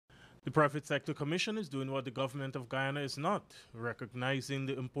The Private Sector Commission is doing what the government of Guyana is not, recognizing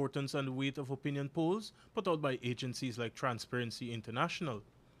the importance and the weight of opinion polls put out by agencies like Transparency International.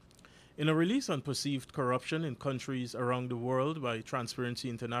 In a release on perceived corruption in countries around the world by Transparency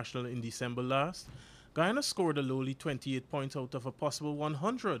International in December last, Guyana scored a lowly 28 points out of a possible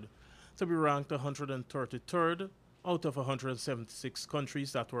 100, to be ranked 133rd out of 176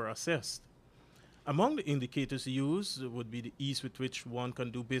 countries that were assessed. Among the indicators used would be the ease with which one can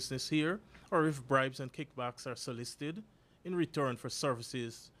do business here, or if bribes and kickbacks are solicited in return for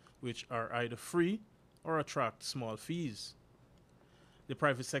services which are either free or attract small fees. The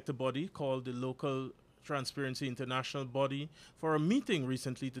private sector body called the local Transparency International body for a meeting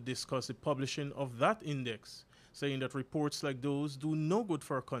recently to discuss the publishing of that index, saying that reports like those do no good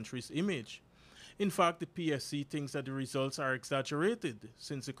for a country's image. In fact, the PSC thinks that the results are exaggerated,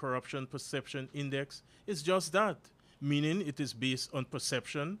 since the Corruption Perception Index is just that, meaning it is based on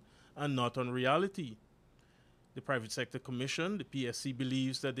perception and not on reality. The Private Sector Commission, the PSC,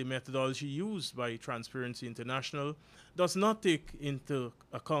 believes that the methodology used by Transparency International does not take into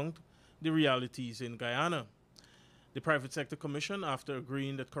account the realities in Guyana. The Private Sector Commission, after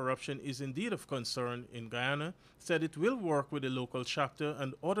agreeing that corruption is indeed of concern in Guyana, said it will work with the local chapter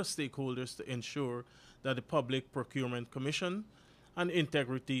and other stakeholders to ensure that the Public Procurement Commission and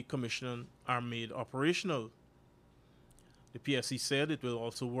Integrity Commission are made operational. The PSC said it will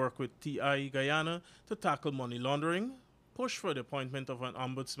also work with TI Guyana to tackle money laundering, push for the appointment of an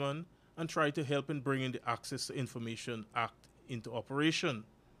ombudsman, and try to help in bringing the Access to Information Act into operation.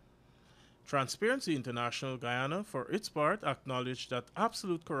 Transparency International Guyana, for its part, acknowledged that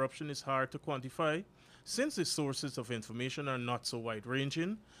absolute corruption is hard to quantify since the sources of information are not so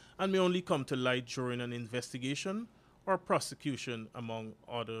wide-ranging and may only come to light during an investigation or prosecution, among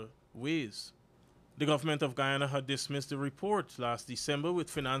other ways. The government of Guyana had dismissed the report last December, with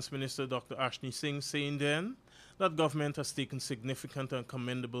Finance Minister Dr. Ashni Singh saying then that government has taken significant and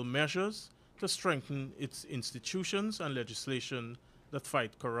commendable measures to strengthen its institutions and legislation that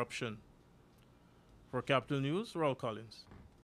fight corruption. For Capital News, Raul Collins.